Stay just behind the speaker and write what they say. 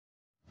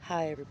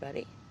Hi,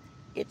 everybody.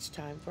 It's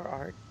time for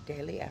our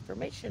daily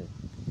affirmation.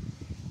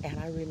 And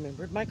I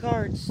remembered my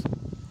cards.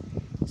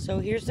 So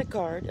here's the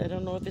card. I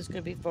don't know if it's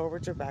going to be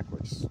forwards or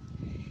backwards.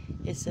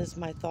 It says,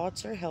 "My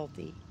thoughts are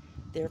healthy,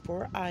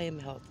 therefore I am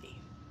healthy."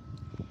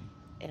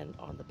 And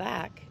on the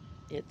back,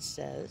 it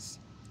says,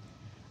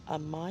 "A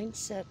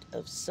mindset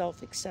of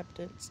self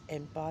acceptance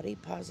and body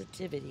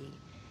positivity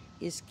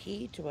is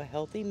key to a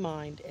healthy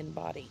mind and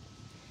body.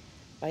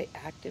 By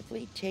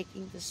actively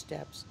taking the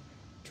steps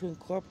to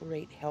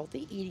incorporate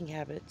healthy eating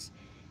habits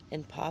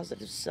and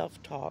positive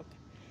self talk,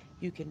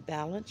 you can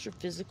balance your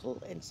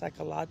physical and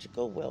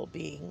psychological well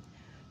being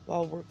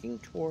while working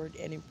toward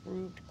an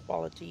improved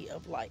quality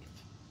of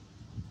life."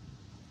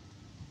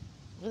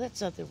 Well, that's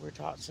something we're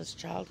taught since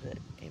childhood,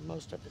 and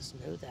most of us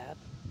know that.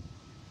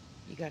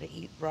 You got to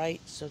eat right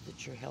so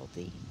that you're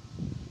healthy.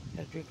 You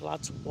got to drink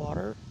lots of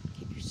water,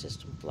 keep your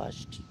system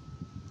flushed.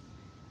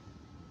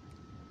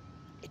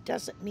 It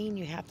doesn't mean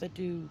you have to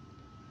do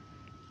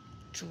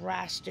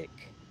drastic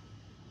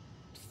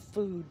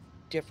food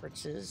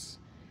differences,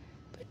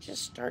 but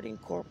just start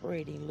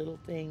incorporating little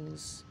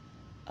things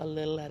a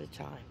little at a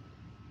time.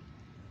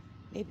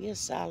 Maybe a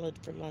salad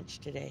for lunch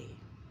today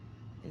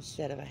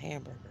instead of a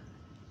hamburger.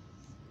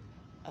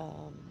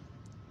 Um,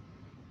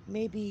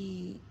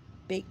 Maybe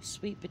baked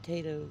sweet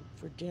potato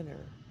for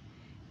dinner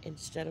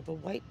instead of a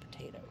white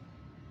potato,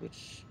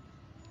 which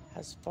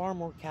has far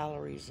more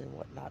calories and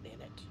whatnot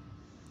in it.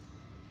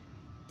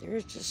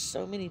 There's just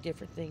so many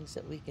different things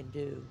that we can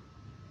do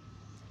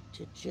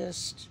to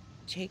just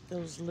take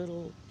those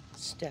little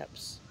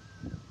steps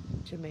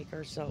to make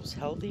ourselves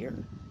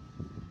healthier,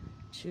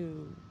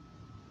 to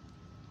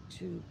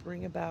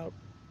bring about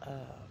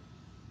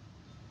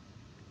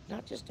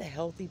not just a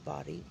healthy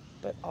body,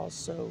 but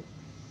also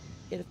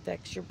it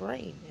affects your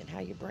brain and how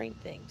your brain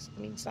thinks.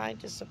 I mean,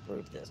 scientists have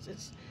proved this.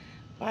 It's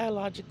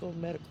biological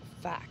medical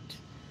fact,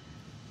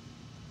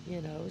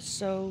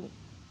 so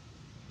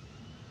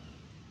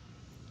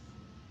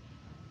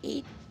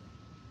eat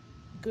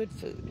good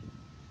food.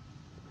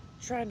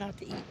 Try not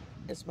to eat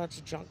as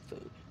much junk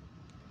food.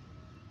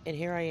 And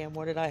here I am.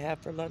 What did I have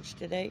for lunch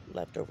today?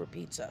 Leftover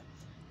pizza.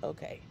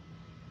 Okay.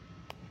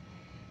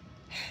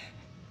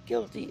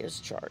 Guilty as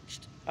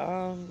charged.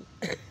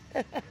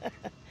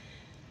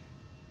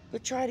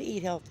 But try to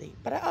eat healthy.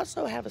 But I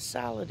also have a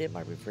salad in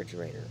my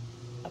refrigerator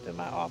up in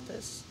my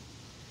office.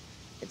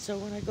 And so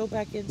when I go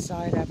back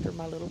inside after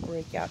my little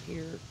break out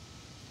here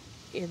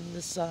in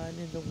the sun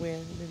and the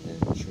wind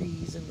and the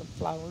trees and the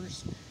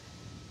flowers,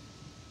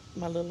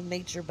 my little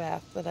nature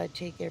bath that I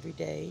take every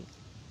day,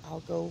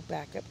 I'll go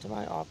back up to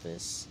my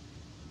office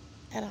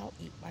and I'll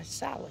eat my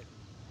salad.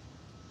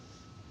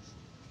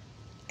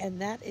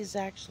 And that is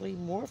actually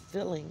more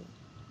filling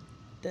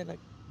than a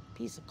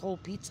piece of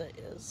cold pizza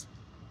is.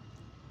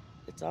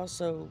 It's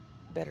also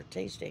better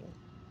tasting.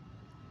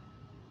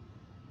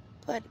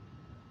 But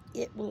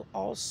it will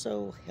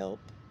also help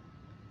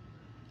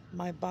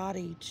my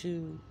body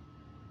to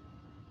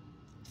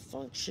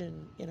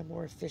function in a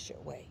more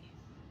efficient way.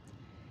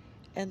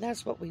 And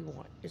that's what we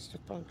want, is to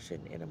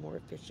function in a more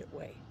efficient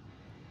way.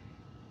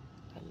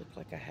 I look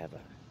like I have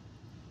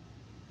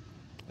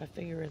my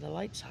finger in the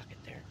light socket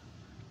there.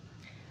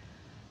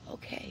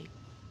 Okay.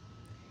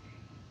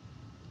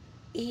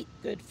 Eat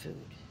good food.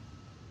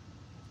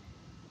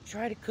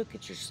 Try to cook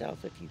it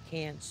yourself if you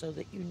can so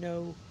that you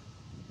know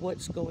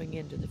what's going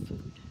into the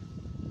food.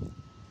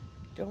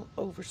 Don't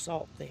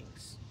oversalt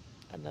things.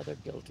 Another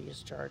guilty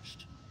as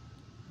charged.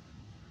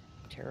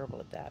 Terrible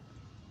at that.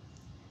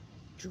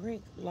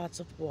 Drink lots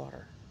of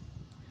water.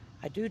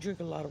 I do drink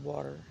a lot of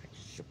water. I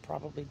should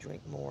probably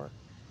drink more.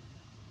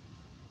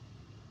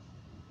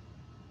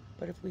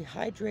 But if we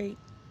hydrate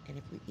and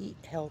if we eat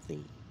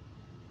healthy,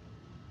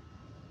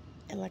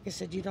 and like I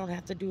said, you don't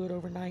have to do it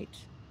overnight.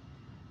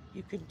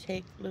 You can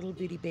take little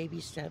bitty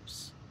baby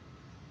steps.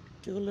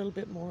 Do a little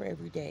bit more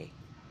every day.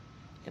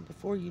 And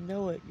before you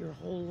know it, your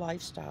whole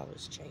lifestyle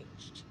has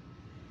changed.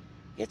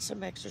 Get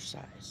some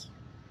exercise.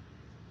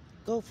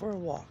 Go for a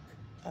walk.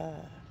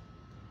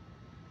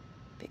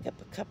 Pick up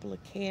a couple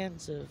of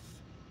cans of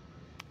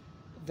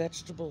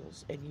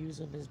vegetables and use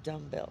them as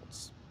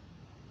dumbbells.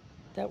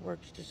 That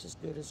works just as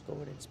good as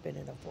going and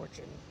spending a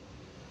fortune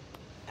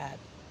at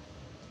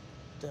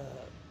the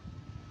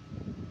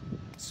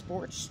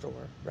sports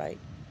store, right?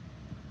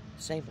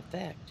 Same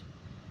effect.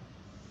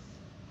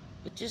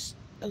 But just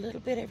a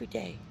little bit every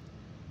day.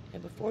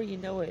 And before you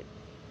know it,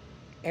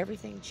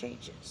 everything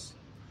changes.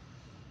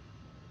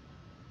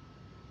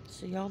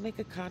 So y'all make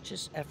a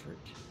conscious effort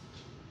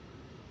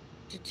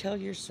to tell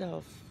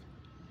yourself,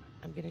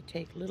 I'm going to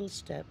take little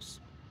steps,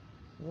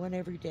 one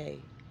every day,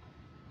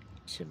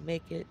 to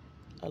make it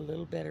a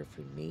little better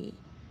for me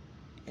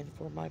and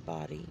for my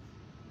body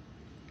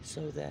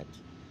so that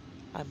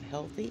I'm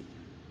healthy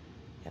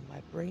and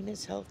my brain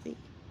is healthy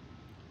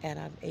and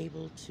I'm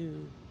able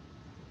to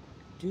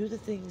do the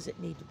things that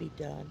need to be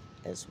done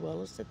as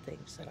well as the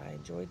things that I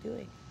enjoy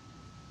doing.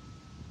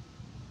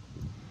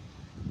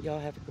 Y'all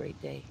have a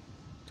great day.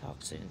 Talk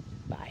soon.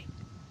 Bye.